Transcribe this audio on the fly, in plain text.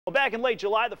Well, back in late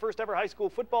July, the first ever high school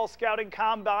football scouting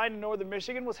combine in northern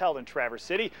Michigan was held in Traverse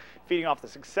City. Feeding off the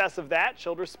success of that,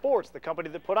 Childress Sports, the company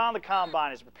that put on the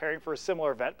combine, is preparing for a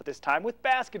similar event, but this time with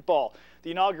basketball. The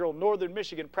inaugural Northern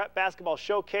Michigan Prep Basketball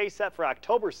Showcase set for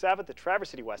October 7th at Traverse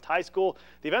City West High School.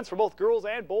 The event's for both girls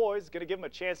and boys, going to give them a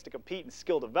chance to compete in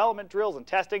skill development drills and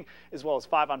testing, as well as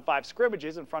 5-on-5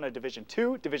 scrimmages in front of Division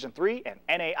II, Division III, and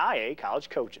NAIA college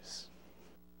coaches.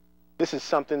 This is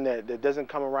something that doesn't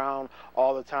come around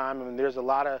all the time. I mean, there's a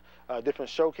lot of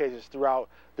different showcases throughout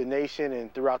the nation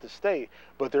and throughout the state,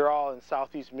 but they're all in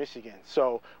Southeast Michigan.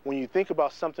 So when you think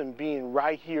about something being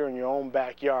right here in your own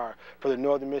backyard for the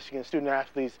Northern Michigan student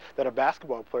athletes that are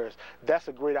basketball players, that's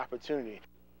a great opportunity.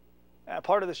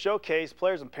 Part of the showcase,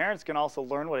 players and parents can also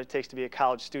learn what it takes to be a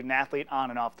college student athlete on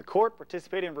and off the court,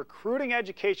 participate in recruiting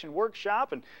education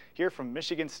workshop, and hear from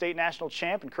Michigan State National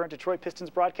Champ and current Detroit Pistons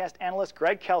broadcast analyst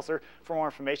Greg Kelser. For more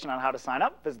information on how to sign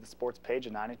up, visit the sports page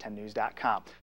at 910news.com.